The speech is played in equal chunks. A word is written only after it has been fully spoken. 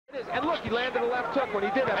And look, he landed a left hook when he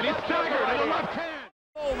did that. And he staggered with a left hand.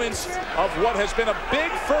 Moments of what has been a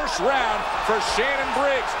big first round for Shannon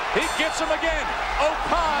Briggs. He gets him again.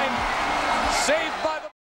 O'Kine saved by the...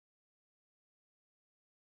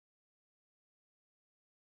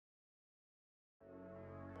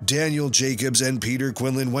 Daniel Jacobs and Peter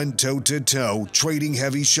Quinlan went toe-to-toe, trading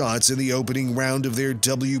heavy shots in the opening round of their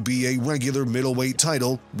WBA regular middleweight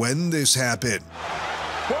title when this happened.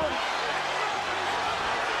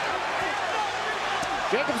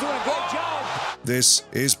 Jacobs doing a great job. This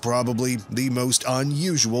is probably the most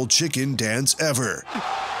unusual chicken dance ever.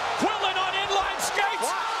 Quinlan on inline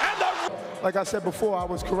skates, and the... Like I said before, I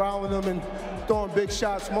was corralling them and throwing big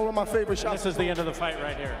shots. One of my favorite shots. This is the end of the fight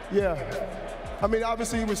right here. Yeah. I mean,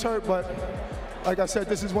 obviously he was hurt, but like I said,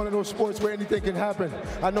 this is one of those sports where anything can happen.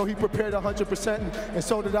 I know he prepared 100%, and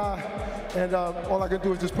so did I. And all I can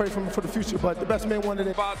do is just pray for him for the future. But the best man wanted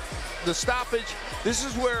it. About the stoppage, this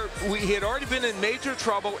is where he had already been in major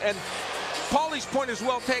trouble, and Paulie's point is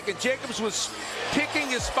well taken. Jacobs was picking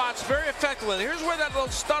his spots very effectively. And here's where that little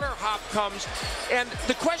stutter hop comes. And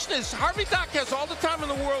the question is, Harvey Dock has all the time in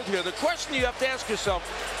the world here. The question you have to ask yourself,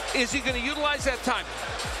 is he going to utilize that time?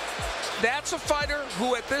 That's a fighter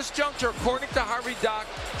who at this juncture, according to Harvey Dock,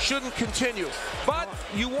 shouldn't continue. But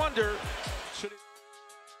you wonder, should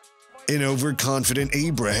he... An overconfident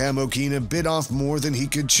Abraham Okina bit off more than he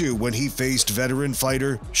could chew when he faced veteran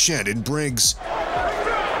fighter Shannon Briggs.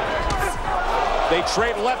 They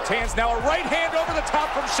trade left hands, now a right hand over the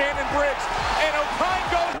top from Shannon Briggs, and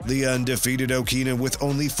O'Kine goes... The undefeated Okina, with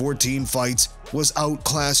only 14 fights, was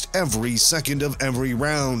outclassed every second of every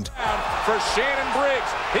round. For Shannon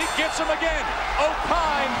Briggs, he gets him again,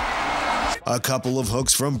 O'Kine. A couple of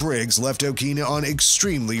hooks from Briggs left Okina on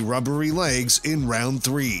extremely rubbery legs in round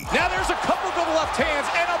 3. Now there's a couple of left hands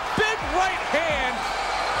and a big right hand,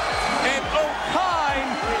 and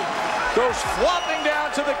O'Kine goes flopping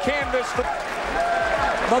down to the canvas.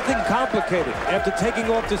 Nothing complicated. After taking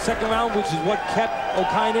off the second round, which is what kept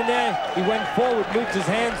O'Kine in there, he went forward, moved his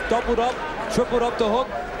hands, doubled up, tripled up the hook,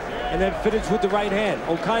 and then finished with the right hand.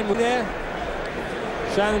 O'Kine was there.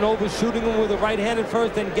 Shannon overshooting him with the right hand at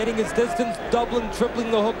first, then getting his distance, doubling,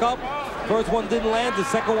 tripling the hook up. First one didn't land, the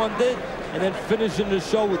second one did, and then finishing the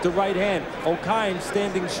show with the right hand. O'Kine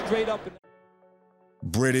standing straight up.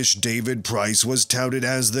 British David Price was touted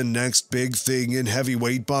as the next big thing in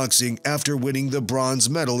heavyweight boxing after winning the bronze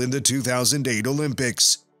medal in the 2008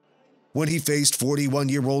 Olympics. When he faced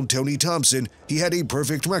 41-year-old Tony Thompson, he had a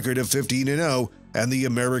perfect record of 15-0, and the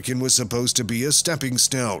American was supposed to be a stepping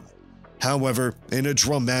stone. However, in a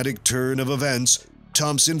dramatic turn of events,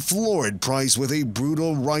 Thompson floored Price with a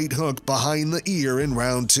brutal right hook behind the ear in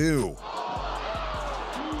round 2.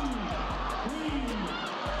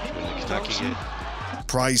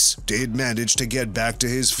 Price did manage to get back to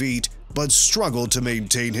his feet, but struggled to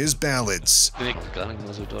maintain his balance.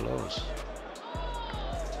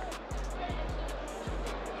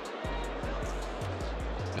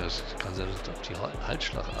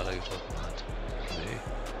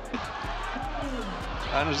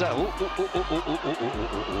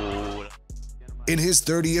 In his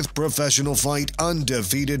 30th professional fight,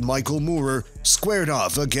 undefeated Michael Moorer squared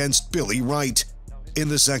off against Billy Wright. In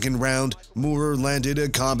the second round, Moorer landed a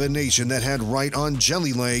combination that had Wright on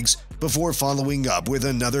jelly legs before following up with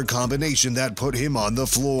another combination that put him on the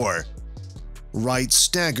floor. Wright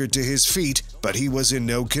staggered to his feet, but he was in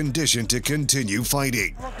no condition to continue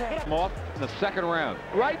fighting. Off in the second round.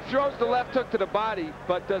 Wright throws the left hook to the body,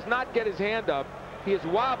 but does not get his hand up. He is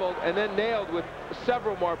wobbled and then nailed with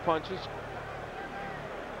several more punches,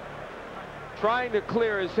 trying to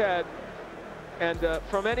clear his head. And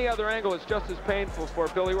from any other angle, it's just as painful for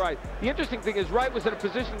Billy Wright. The interesting thing is Wright was in a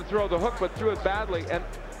position to throw the hook, but threw it badly and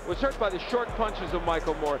was hurt by the short punches of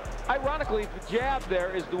Michael Moore. Ironically, the jab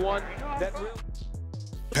there is the one that really...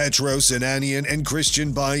 Petros Ananian and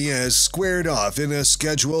Christian Baez squared off in a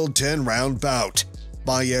scheduled 10-round bout.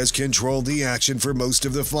 Baez controlled the action for most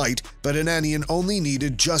of the fight, but Ananian only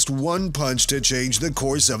needed just one punch to change the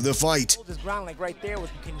course of the fight. That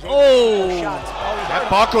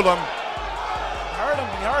buckled him.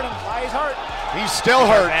 He hurt him. Why he's hurt? He's still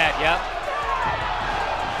hurt. Bad, yep.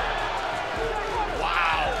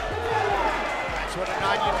 Wow. That's what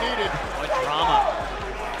Ananian needed. What drama.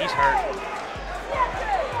 He's hurt.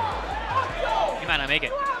 He might not make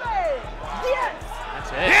it.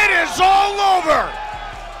 That's it. It is all over.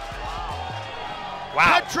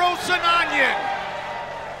 Wow. Petros Ananian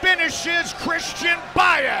finishes Christian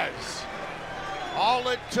Baez. All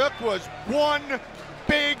it took was one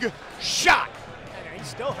big shot. He's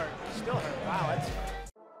still hurt. He's still hurt. Wow.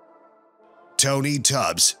 Tony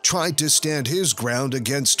Tubbs tried to stand his ground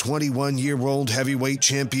against 21-year-old heavyweight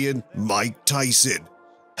champion Mike Tyson.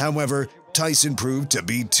 However, Tyson proved to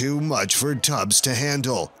be too much for Tubbs to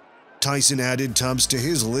handle. Tyson added Tubbs to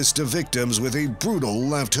his list of victims with a brutal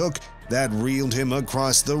left hook that reeled him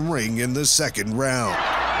across the ring in the second round.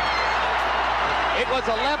 It was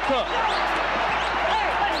a left hook.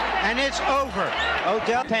 And it's over.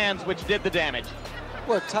 Odell hands which did the damage.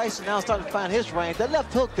 Well, Tyson now starting to find his range. That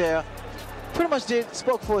left hook there pretty much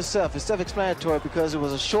spoke for itself. It's self-explanatory because it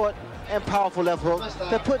was a short and powerful left hook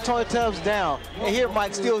that put Tony Tubbs down. And here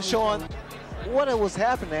Mike still showing what it was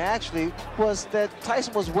happening actually was that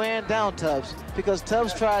Tyson was wearing down Tubbs because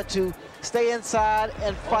Tubbs tried to stay inside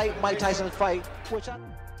and fight Mike Tyson's fight,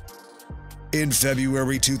 In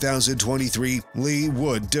February 2023, Lee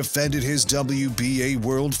Wood defended his WBA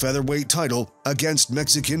World Featherweight title against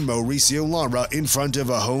Mexican Mauricio Lara in front of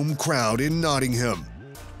a home crowd in Nottingham.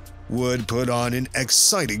 Wood put on an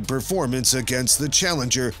exciting performance against the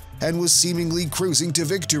challenger and was seemingly cruising to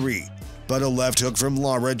victory, but a left hook from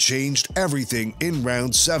Lara changed everything in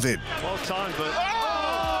round 7. Well timed, but...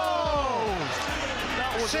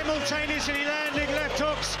 Simultaneously landing left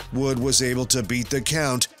hooks. Wood was able to beat the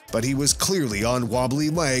count, but he was clearly on wobbly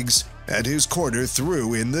legs, and his corner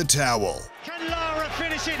threw in the towel. Can Lara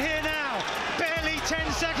finish it here now? Barely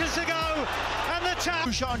 10 seconds to go, and the towel.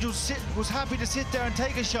 Was happy to sit there and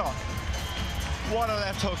take a shot. What a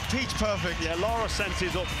left hook, pitch perfect. Yeah, Lara sent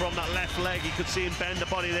his up from that left leg. You could see him bend the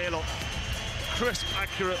body there, look. Crisp,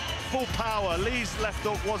 accurate, full power. Lee's left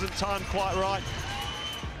hook wasn't timed quite right.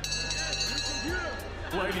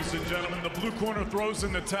 Ladies and gentlemen, the blue corner throws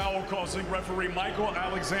in the towel, causing referee Michael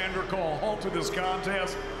Alexander call halt to this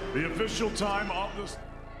contest. The official time of this.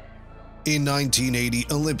 In 1980,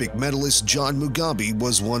 Olympic medalist John Mugabe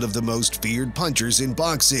was one of the most feared punchers in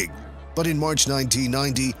boxing. But in March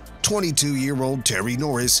 1990, 22-year-old Terry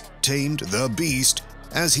Norris tamed the beast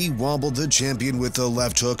as he wobbled the champion with the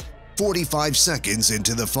left hook 45 seconds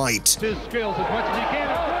into the fight. His skills as much as he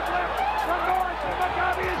can.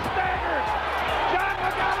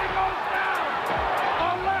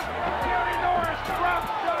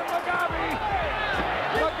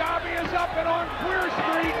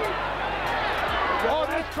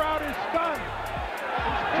 Crowd is stunned.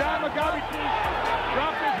 John Mugabe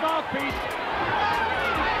dropped his mouthpiece.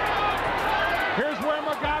 Here's where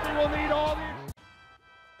Mugabe will need all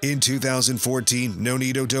the... In 2014,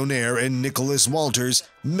 Nonito Donaire and Nicholas Walters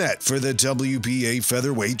met for the WBA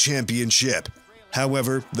Featherweight Championship.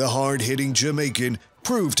 However, the hard-hitting Jamaican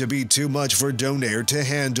proved to be too much for Donaire to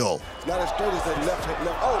handle. Not as straight as that left.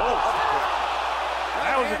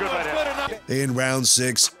 That was a good right hand. In round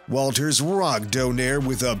 6, Walters rocked Donaire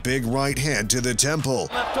with a big right hand to the temple.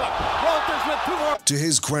 Left hook. Walters with 2 more. To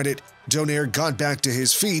his credit, Donaire got back to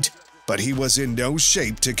his feet, but he was in no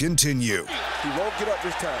shape to continue. He won't get up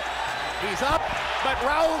this time. He's up, but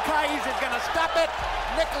Raul Kaiz is going to stop it.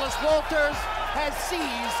 Nicholas Walters has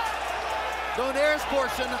seized Donaire's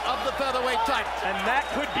portion of the featherweight title. And that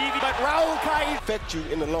could be the... But Raul Kaiz... Affect you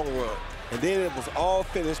in the long run. And then it was all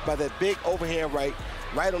finished by that big overhand right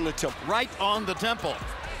on the temple. Right on the temple.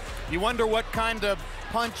 You wonder what kind of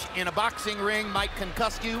punch in a boxing ring might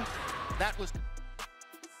concuss you? That was...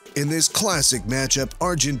 In this classic matchup,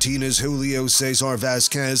 Argentina's Julio Cesar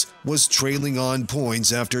Vazquez was trailing on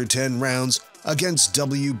points after 10 rounds against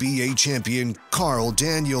WBA champion Carl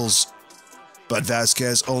Daniels. But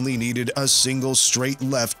Vazquez only needed a single straight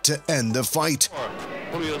left to end the fight.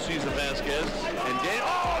 Julio Cesar Vazquez and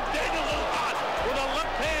Daniels is hot with a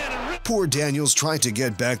left hand and... Poor Daniels tried to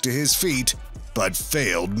get back to his feet, but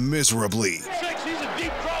failed miserably. 6, he's in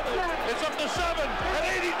deep trouble. It's up to 7, and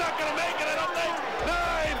 8, he's not going to make it, I don't think.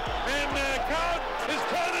 9, and count is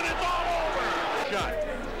 10, and it's all over. Shot.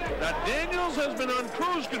 Now, Daniels has been on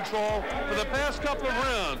cruise control for the past couple of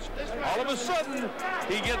rounds. All of a sudden,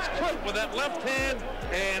 he gets clipped with that left hand,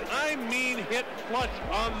 and I mean hit flush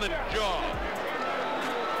on the jaw.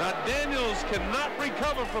 Now, Daniels cannot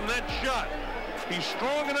recover from that shot. He's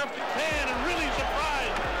strong enough to can, and really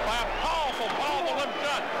surprised by a powerful left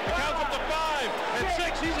shot. It counts up to 5 and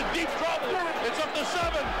 6. He's in deep trouble. It's up to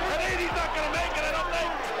 7 and 8. He's not going to make it, I don't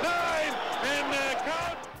think. 9 and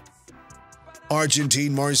count.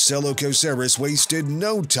 Argentine Marcelo Caceres wasted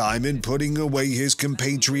no time in putting away his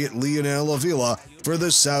compatriot Leonel Avila for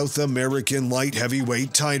the South American light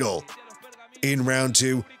heavyweight title. In round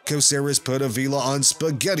 2, Caceres put Avila on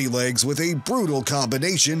spaghetti legs with a brutal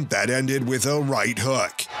combination that ended with a right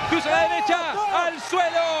hook. Cruza la derecha, al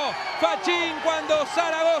suelo. Fachín cuando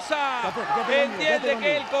Zaragoza entiende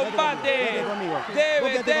que el combate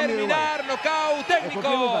debe terminar. Nocaut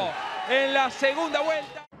técnico en la segunda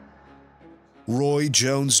vuelta. Roy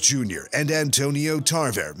Jones Jr. and Antonio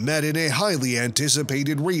Tarver met in a highly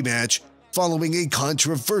anticipated rematch following a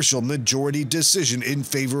controversial majority decision in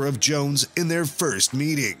favor of Jones in their first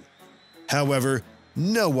meeting. However,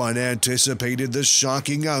 no one anticipated the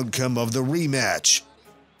shocking outcome of the rematch.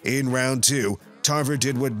 In round 2, Tarver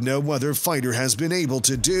did what no other fighter has been able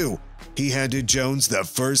to do. He handed Jones the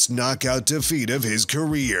first knockout defeat of his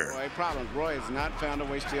career. Roy problems. Roy has not found a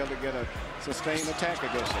way still to get a sustained attack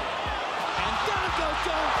against him. And down goes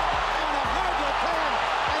Jones on a hard left hand,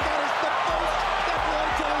 and that is the most that Roy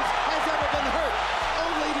Jones has ever been hurt.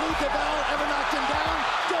 Only Lou DeVal ever knocked him down.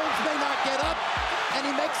 Jones may not get up, and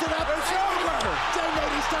he makes it up. It's over. Jay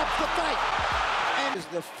Nady stops the fight. And it's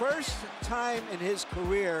the first time in his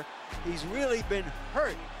career he's really been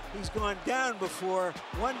hurt. He's gone down before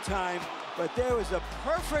one time, but there was a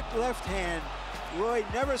perfect left hand. Roy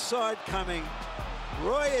never saw it coming.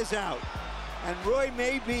 Roy is out, and Roy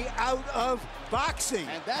may be out of boxing.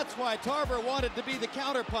 And that's why Tarver wanted to be the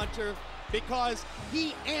counterpuncher, because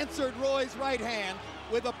he answered Roy's right hand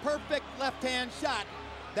with a perfect left-hand shot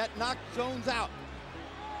that knocked Jones out.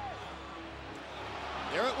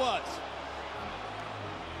 There it was.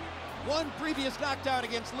 One previous knockdown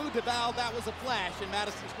against Lou DeVal, that was a flash in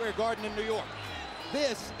Madison Square Garden in New York.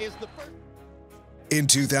 This is the first. In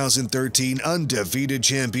 2013, undefeated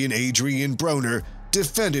champion Adrian Broner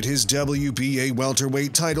defended his WBA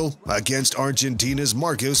welterweight title against Argentina's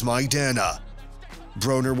Marcos Maidana.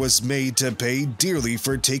 Broner was made to pay dearly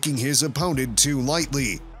for taking his opponent too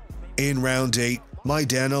lightly. In round 8,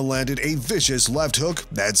 Maidana landed a vicious left hook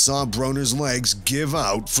that saw Broner's legs give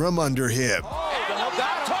out from under him.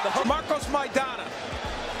 Marcos Maidana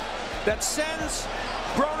that sends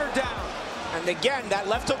Broner down. And again, that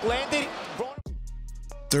left hook landed.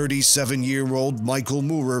 37-year-old Michael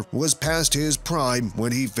Moorer was past his prime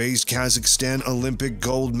when he faced Kazakhstan Olympic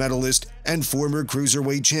gold medalist and former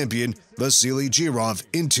cruiserweight champion Vasily Girov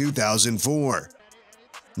in 2004.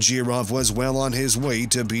 Girov was well on his way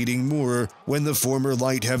to beating Moorer when the former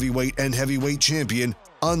light heavyweight and heavyweight champion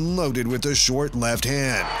unloaded with a short left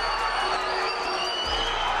hand.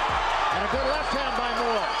 And a good left hand by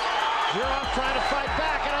Moorer. Girov trying to fight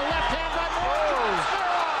back, and a left hand by Moorer.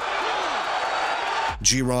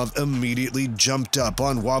 Girov immediately jumped up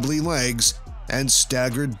on wobbly legs and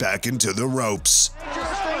staggered back into the ropes.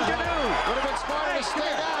 Dangerous thing to do. Would have been smarter to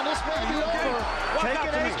stay down. This may be over. Take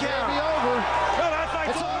it as can be over.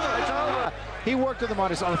 It's over. It's over. He worked with him on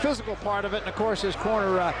the physical part of it, and of course his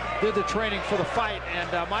corner did the training for the fight.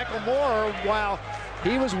 And Michael Moorer, while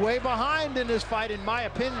he was way behind in this fight, in my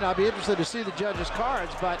opinion, I'll be interested to see the judges'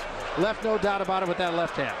 cards, but left no doubt about it with that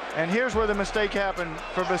left hand. And here's where the mistake happened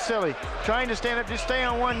for Vasily. Trying to stand up, just stay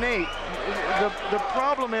on one knee. The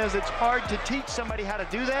problem is it's hard to teach somebody how to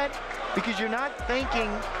do that because you're not thinking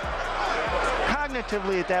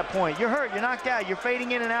cognitively at that point. You're hurt, you're knocked out, you're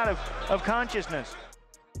fading in and out of consciousness.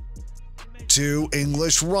 Two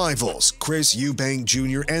English rivals, Chris Eubank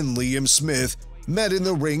Jr. and Liam Smith, met in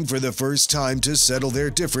the ring for the first time to settle their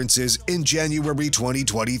differences in January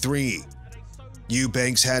 2023.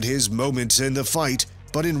 Eubanks had his moments in the fight,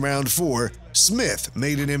 but in round 4, Smith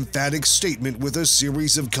made an emphatic statement with a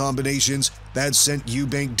series of combinations that sent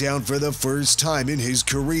Eubank down for the first time in his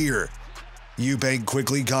career. Eubank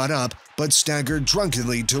quickly got up, but staggered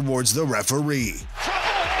drunkenly towards the referee.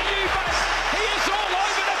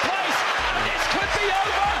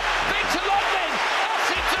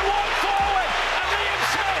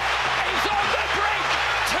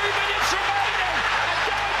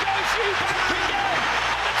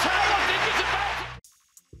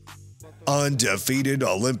 Undefeated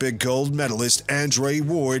Olympic gold medalist Andre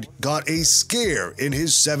Ward got a scare in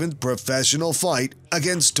his 7th professional fight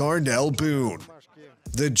against Darnell Boone.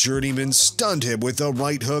 The journeyman stunned him with a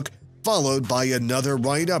right hook, followed by another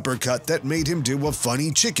right uppercut that made him do a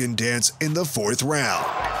funny chicken dance in the 4th round.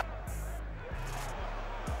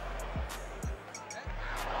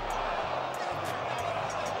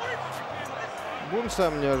 Бун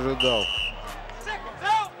сам не ожидал.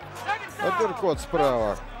 Апперкот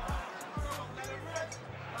справа.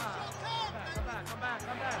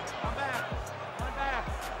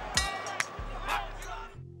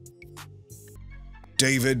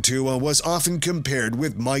 David Tua was often compared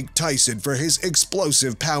with Mike Tyson for his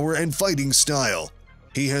explosive power and fighting style.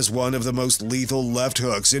 He has one of the most lethal left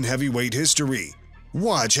hooks in heavyweight history.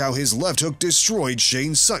 Watch how his left hook destroyed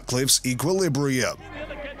Shane Sutcliffe's equilibrium.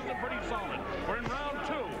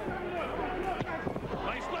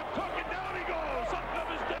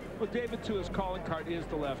 Well, David Tua's calling card is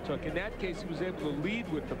the left hook. In that case, he was able to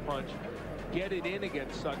lead with the punch, get it in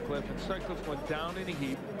against Sutcliffe, and Sutcliffe went down in a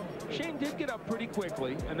heap. Shane did get up pretty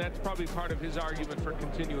quickly, and that's probably part of his argument for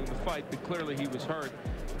continuing the fight, but clearly he was hurt.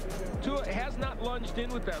 Tua has not lunged in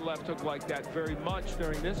with that left hook like that very much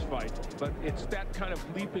during this fight, but it's that kind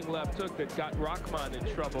of leaping left hook that got Rahman in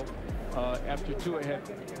trouble after Tua had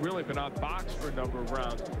really been outboxed for a number of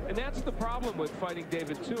rounds. And that's the problem with fighting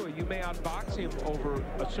David Tua. You may outbox him over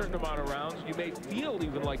a certain amount of rounds. You may feel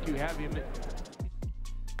even like you have him.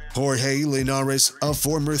 Jorge Linares, a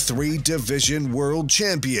former 3-division world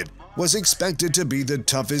champion, was expected to be the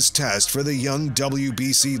toughest test for the young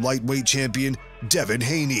WBC lightweight champion Devin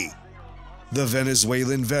Haney. The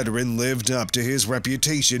Venezuelan veteran lived up to his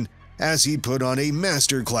reputation as he put on a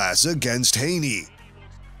masterclass against Haney.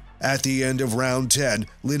 At the end of round 10,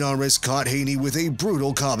 Linares caught Haney with a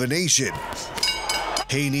brutal combination.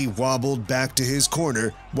 Haney wobbled back to his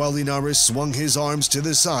corner while Linares swung his arms to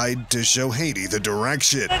the side to show Haney the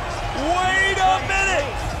direction. Wait a minute!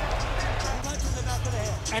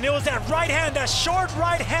 And it was that right hand, that short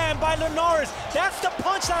right hand by Linares. That's the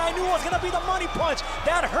punch that I knew was going to be the money punch.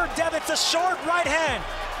 That hurt Devin. It's a short right hand.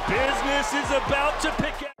 Business is about to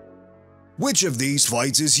pick up. Which of these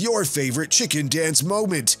fights is your favorite chicken dance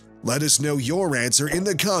moment? Let us know your answer in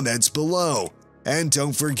the comments below. And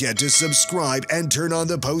don't forget to subscribe and turn on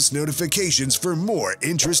the post notifications for more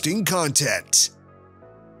interesting content.